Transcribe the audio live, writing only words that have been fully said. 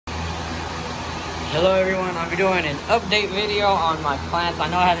Hello everyone, I'll be doing an update video on my plants.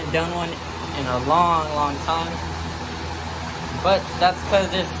 I know I haven't done one in a long time, but that's because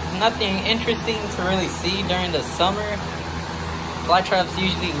there's nothing interesting to really see during the summer. Flytraps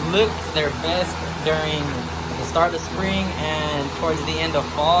usually look their best during the start of spring and towards the end of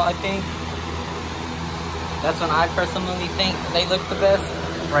fall, I think. That's when I personally think they look the best.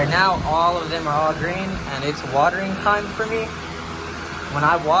 Right now, all of them are all green and it's watering time for me. When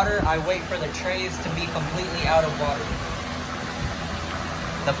I water, I wait for the trays to be completely out of water.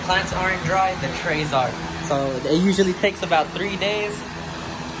 The plants aren't dry, the trays are. So it usually takes about 3 days.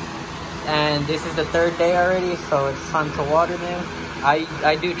 And this is the 3rd day already, so it's time to water them.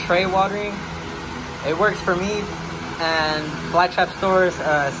 I do tray watering. It works for me, and Flytrap stores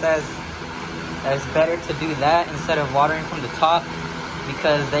says that it's better to do that instead of watering from the top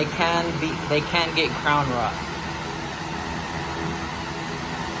because they can get crown rot.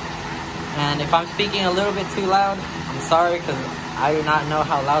 And if I'm speaking a little bit too loud, I'm sorry because I do not know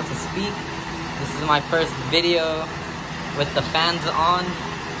how loud to speak. This is my first video with the fans on.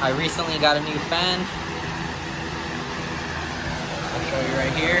 I recently got a new fan. I'll show you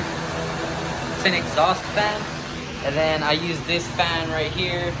right here. It's an exhaust fan. And then I use this fan right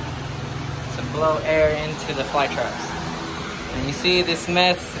here to blow air into the fly traps. And you see this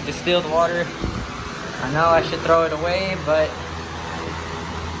mess, distilled water. I know I should throw it away, but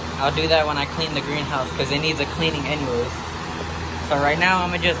I'll do that when I clean the greenhouse because it needs a cleaning anyways. So right now I'm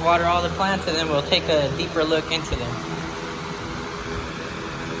gonna just water all the plants and then we'll take a deeper look into them.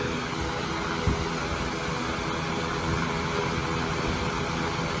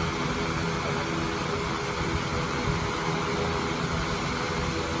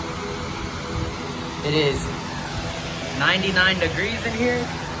 It is 99 degrees in here,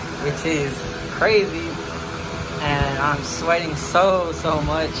 which is crazy. And I'm sweating so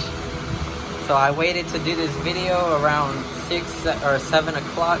much. So I waited to do this video around 6 or 7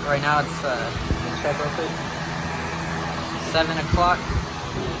 o'clock. Right now it's, let me check real quick, 7 o'clock.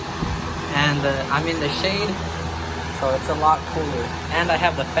 And I'm in the shade, so it's a lot cooler. And I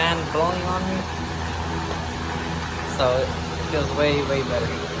have the fan blowing on me, so it feels way better.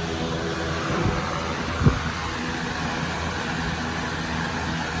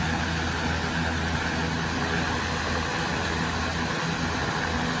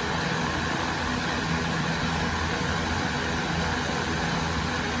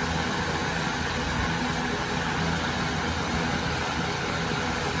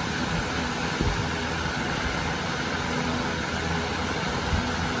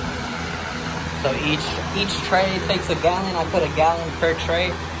 So each tray takes a gallon. I put a gallon per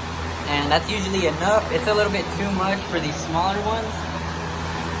tray, and that's usually enough. It's a little bit too much for these smaller ones,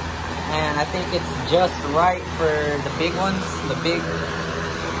 and I think it's just right for the big ones, the big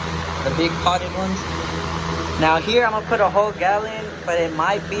potted ones. Now here I'm gonna put a whole gallon, but it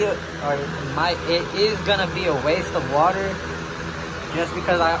is gonna be a waste of water just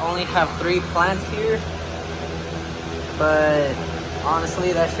because I only have 3 plants here. But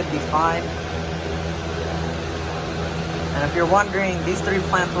honestly, that should be fine. And if you're wondering, these 3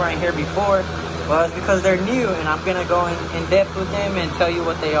 plants weren't here before, well, it's because they're new, and I'm gonna go in depth with them and tell you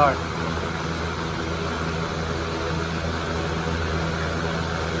what they are.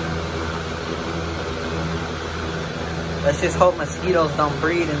 Let's just hope mosquitoes don't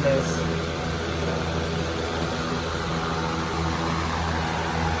breed in this.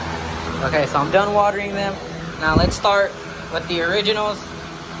 Okay, so I'm done watering them. Now let's start with the originals.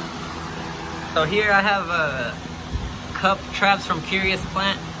 So here I have cup traps from Curious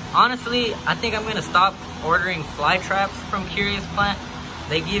Plant. Honestly, I think I'm gonna stop ordering fly traps from Curious Plant.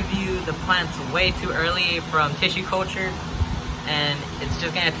 They give you the plants way too early from tissue culture, and it's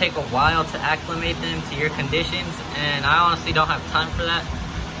just gonna take a while to acclimate them to your conditions, and I honestly don't have time for that.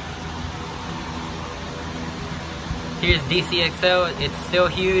 Here's DCXL. It's still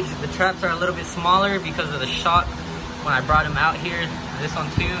huge. The traps are a little bit smaller because of the shock when I brought them out here. This one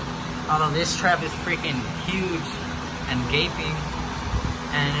too, although this trap is freaking huge and gaping,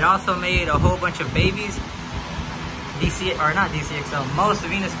 and it also made a whole bunch of babies. Not DCXL, most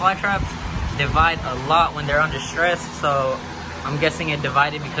Venus flytraps divide a lot when they're under stress, so I'm guessing it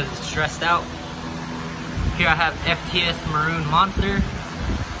divided because it's stressed out. Here I have FTS Maroon Monster,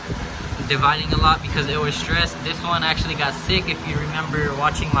 dividing a lot because it was stressed. This one actually got sick if you remember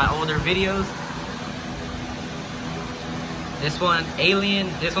watching my older videos. This one, Alien,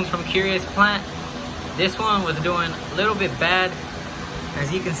 this one's from Curious Plant. This one was doing a little bit bad.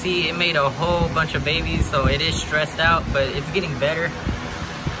 As you can see, it made a whole bunch of babies, so it is stressed out, but it's getting better.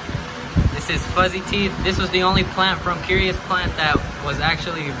 This is Fuzzy Teeth. This was the only plant from Curious Plant that was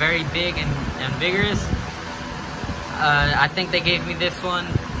actually very big and vigorous. I think they gave me this one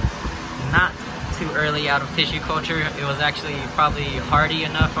not too early out of tissue culture. It was actually probably hardy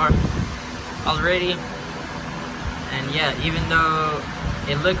enough already. And yeah, even though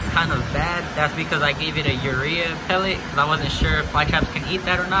it looks kind of bad, that's because I gave it a urea pellet, because I wasn't sure if flytraps can eat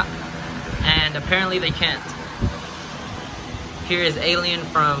that or not. And apparently they can't. Here is Alien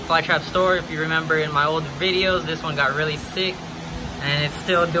from Flytrap Store. If you remember in my old videos, this one got really sick. And it's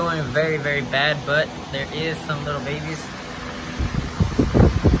still doing very, very bad, but there is some little babies.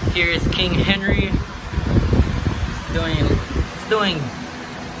 Here is King Henry. It's doing,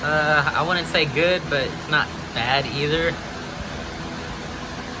 I wouldn't say good, but it's not bad either.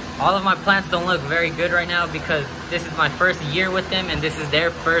 All of my plants don't look very good right now because this is my first year with them and this is their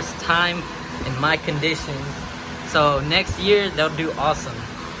first time in my conditions. So next year they'll do awesome.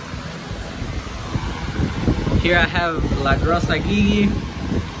 Here I have La Grossa Gigi.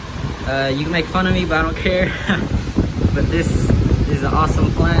 You can make fun of me, but I don't care. But this is an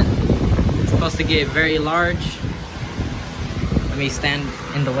awesome plant. It's supposed to get very large. Let me stand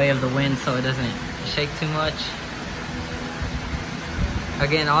in the way of the wind so it doesn't shake too much.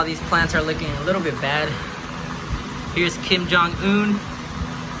 Again, all these plants are looking a little bit bad. Here's Kim Jong-un.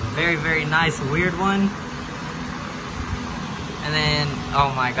 Very, very nice, weird one. And then,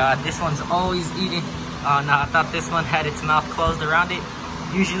 oh my god, this one's always eating. Oh no, I thought this one had its mouth closed around it.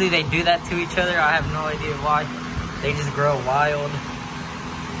 Usually they do that to each other. I have no idea why. They just grow wild.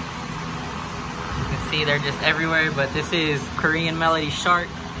 You can see they're just everywhere, but this is Korean Melody Shark.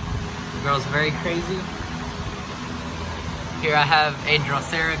 It grows very crazy. Here I have a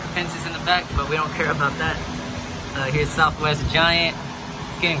Drosera capensis in the back, but we don't care about that. Here's Southwest Giant.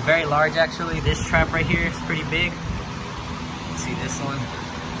 It's getting very large actually. This trap right here is pretty big. See this one?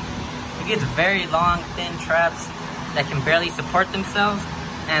 It gets very long, thin traps that can barely support themselves.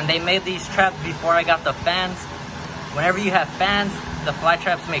 And they made these traps before I got the fans. Whenever you have fans, the fly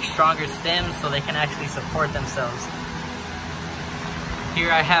traps make stronger stems so they can actually support themselves.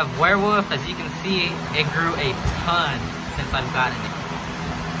 Here I have Werewolf. As you can see, it grew a ton since I've gotten it.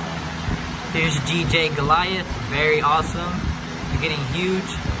 Here's GJ Goliath, very awesome. They're getting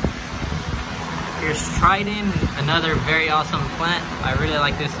huge. Here's Trident, another very awesome plant. I really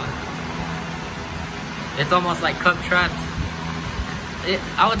like this one. It's almost like cup traps.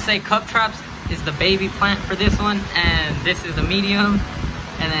 I would say cup traps is the baby plant for this one, and this is the medium.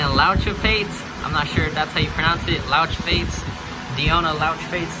 And then Louchofates, I'm not sure if that's how you pronounce it, Louchofates, Diona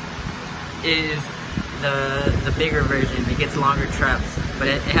Louchofates is the bigger version. It gets longer traps, but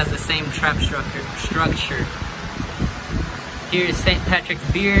it has the same trap structure. Here's St.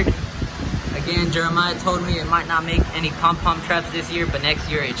 Patrick's Beard. Again, Jeremiah told me it might not make any pom-pom traps this year, but next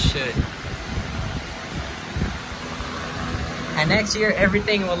year it should. And next year,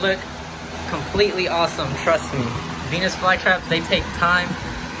 everything will look completely awesome, trust me. Venus flytraps, they take time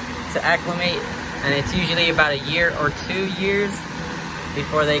to acclimate, and it's usually about a year or 2 years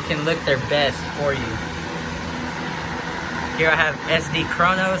before they can look their best for you. Here I have SD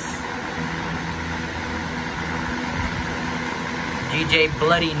Chronos, GJ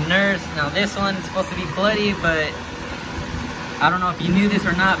Bloody Nurse. Now this one's supposed to be bloody, but I don't know if you knew this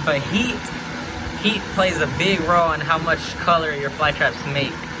or not, but heat plays a big role in how much color your fly traps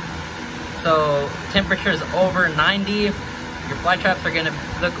make. So temperatures over 90, your fly traps are gonna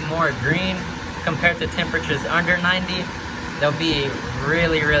look more green compared to temperatures under 90. They'll be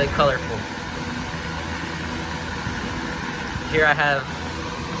really, really colorful. Here I have,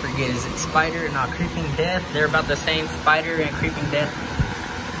 I forget, is it Spider? No, Creeping Death. They're about the same, Spider and Creeping Death.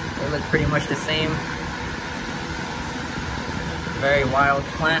 They look pretty much the same. Very wild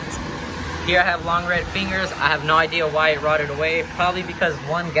plant. Here I have Long Red Fingers. I have no idea why it rotted away. Probably because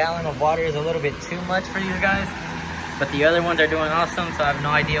 1 gallon of water is a little bit too much for these guys. But the other ones are doing awesome, so I have no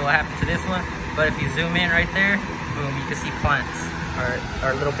idea what happened to this one. But if you zoom in right there, boom, you can see plants,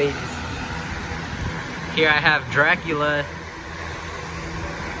 or little babies. Here I have Dracula.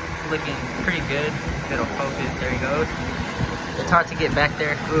 It's looking pretty good. It'll focus, there you go. It's hard to get back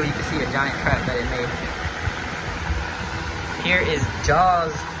there. Ooh, you can see a giant trap that it made. Here is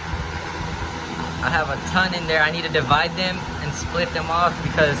Jaws. I have a ton in there. I need to divide them and split them off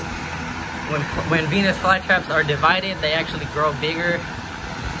because when Venus flytraps are divided, they actually grow bigger.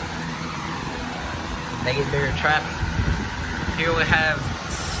 They get bigger traps. Here we have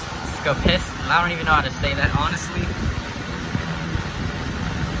Scopus. I don't even know how to say that, honestly.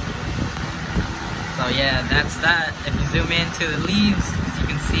 So yeah, that's that. If you zoom into the leaves, you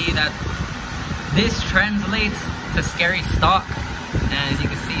can see that this translates to Scary Stalk. And as you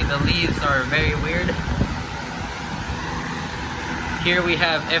can see, the leaves are very weird. Here we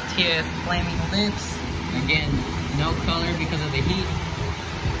have FTS Flaming Lips. Again, no color because of the heat.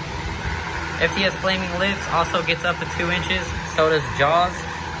 FTS Flaming Lips also gets up to 2 inches. So does Jaws.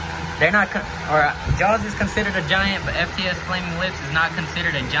 They're not, Jaws is considered a giant, but FTS Flaming Lips is not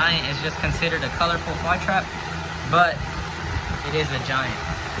considered a giant. It's just considered a colorful fly trap, but it is a giant.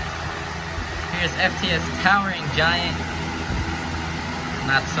 Here's FTS Towering Giant.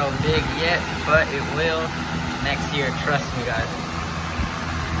 Not so big yet, but it will next year, trust me guys.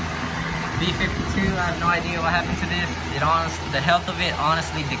 B52, I have no idea what happened to this. The health of it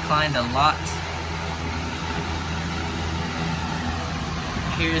honestly declined a lot.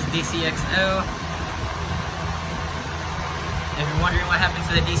 Here's DCXL. If you're wondering what happened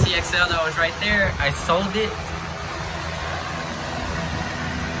to the DCXL that was right there, I sold it.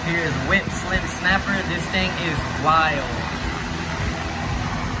 Here's Whip Slim Snapper. This thing is wild.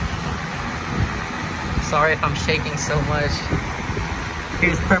 Sorry if I'm shaking so much.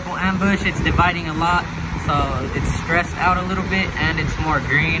 Here's Purple Ambush. It's dividing a lot, so it's stressed out a little bit and it's more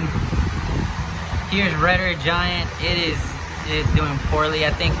green. Here's Redder Giant. It is doing poorly.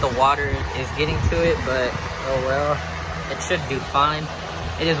 I think the water is getting to it, but oh well. It should do fine.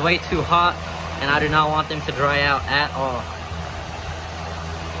 It is way too hot and I do not want them to dry out at all.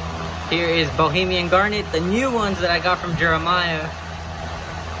 Here is Bohemian Garnet, the new ones that I got from Jeremiah.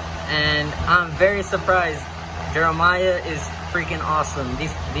 And I'm very surprised. Jeremiah is freaking awesome.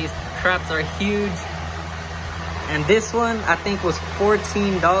 These traps are huge. And this one I think was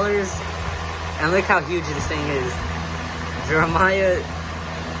 $14. And look how huge this thing is. Jeremiah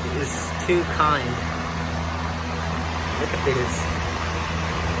is too kind. Look at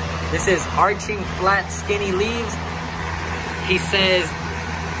this. This is Arching Flat Skinny Leaves. He says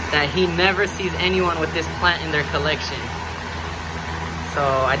that he never sees anyone with this plant in their collection. So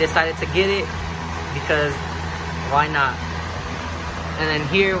I decided to get it because why not? And then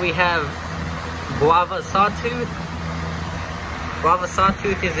here we have Guava Sawtooth. Guava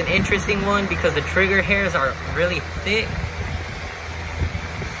Sawtooth is an interesting one because the trigger hairs are really thick.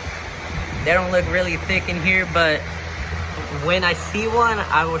 They don't look really thick in here, but when I see one,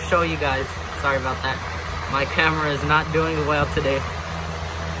 I will show you guys. Sorry about that. My camera is not doing well today.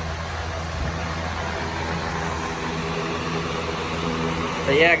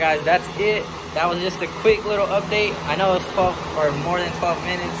 But yeah guys, that's it. That was just a quick little update. I know it's 12 or more than 12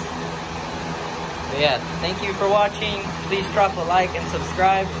 minutes. But yeah, thank you for watching. Please drop a like and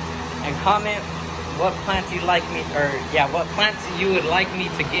subscribe and comment what plants you'd like me, or yeah, what plants you would like me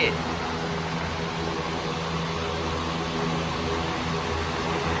to get.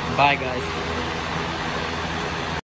 Bye guys.